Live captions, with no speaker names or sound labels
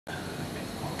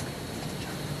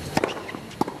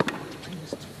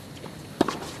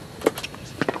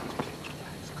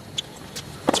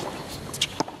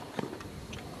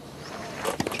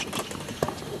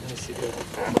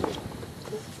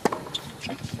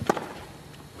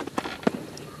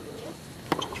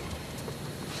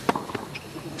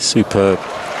Superb.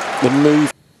 The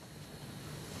move.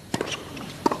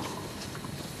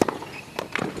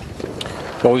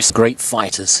 Both great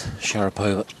fighters,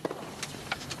 Sharapova.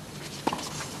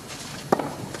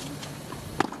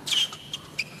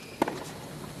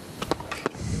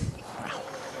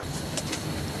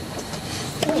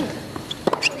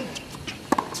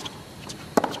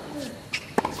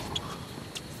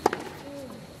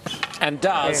 And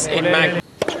does in mag.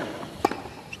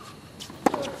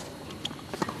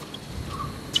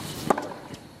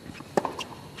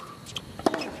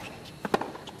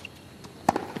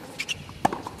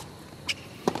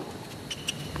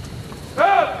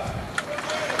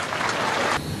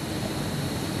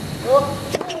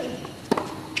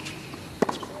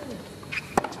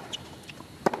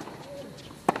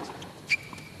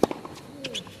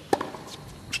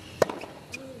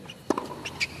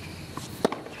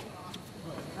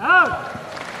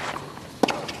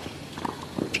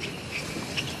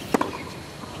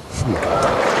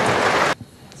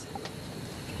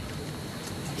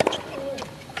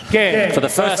 For the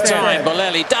first time,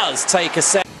 Bolelli does take a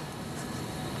set.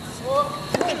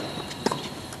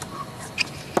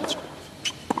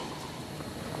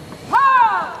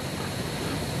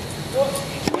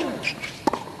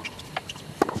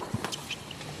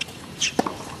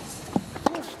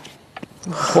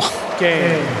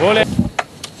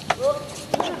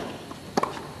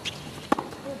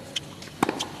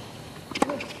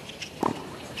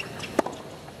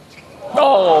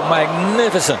 Oh,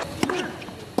 magnificent.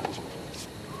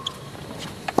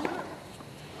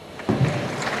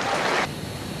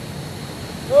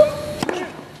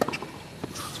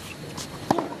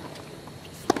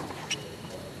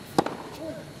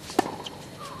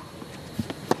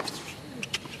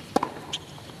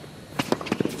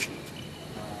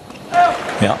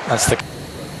 Yeah, that's the...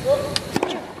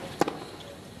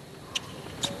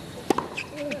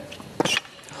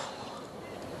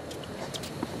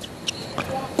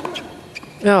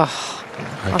 Oh.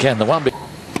 Again, the one...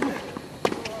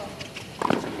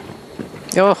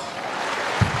 Oh.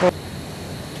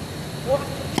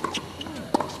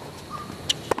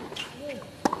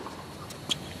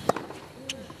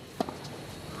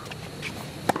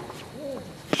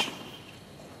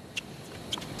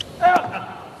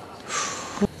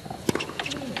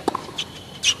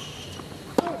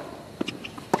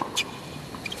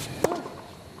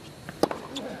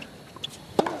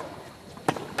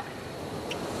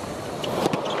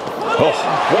 Oh,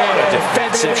 what a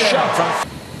defensive shot from...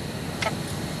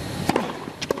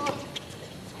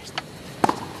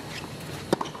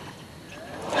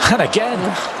 And again.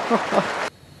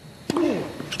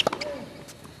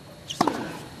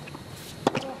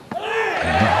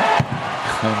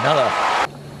 Another.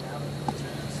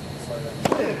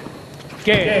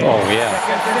 Game. Oh, yeah.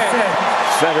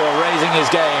 Federer raising his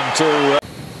game to...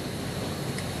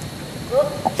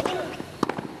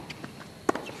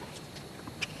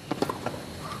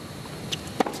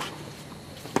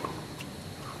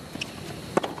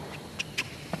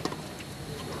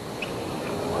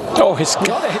 Oh, he's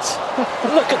got it.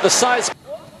 Look at the size.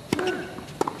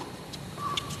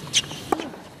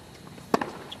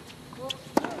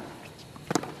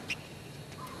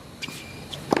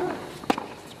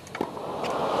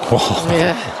 Whoa.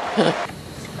 Yeah.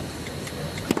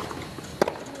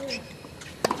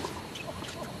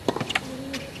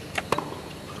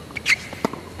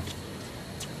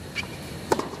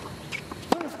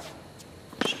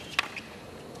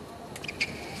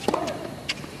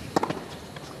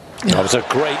 That was a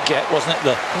great get, wasn't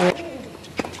it?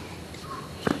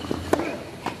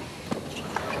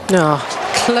 No,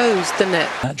 closed the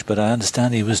net. But I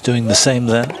understand he was doing the same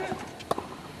there.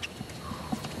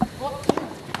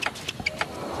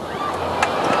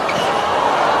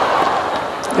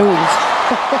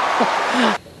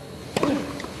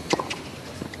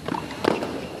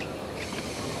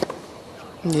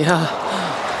 Yeah.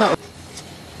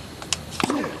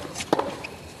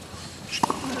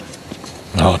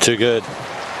 Oh, too good.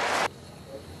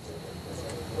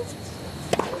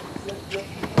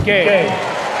 Game.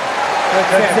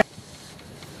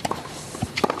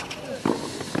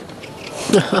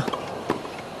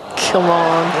 Come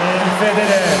on.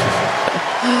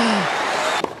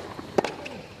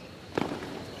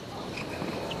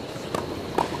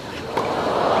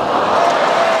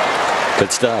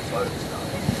 Good stuff.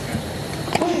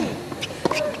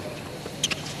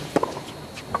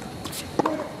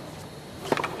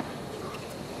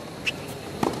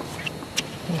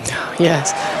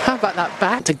 Yes. How about that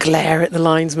back to glare at the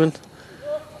linesman?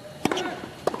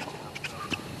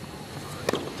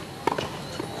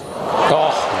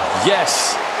 Oh,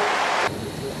 yes.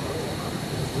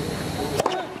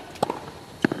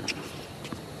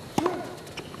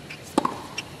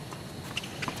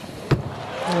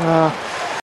 Ah,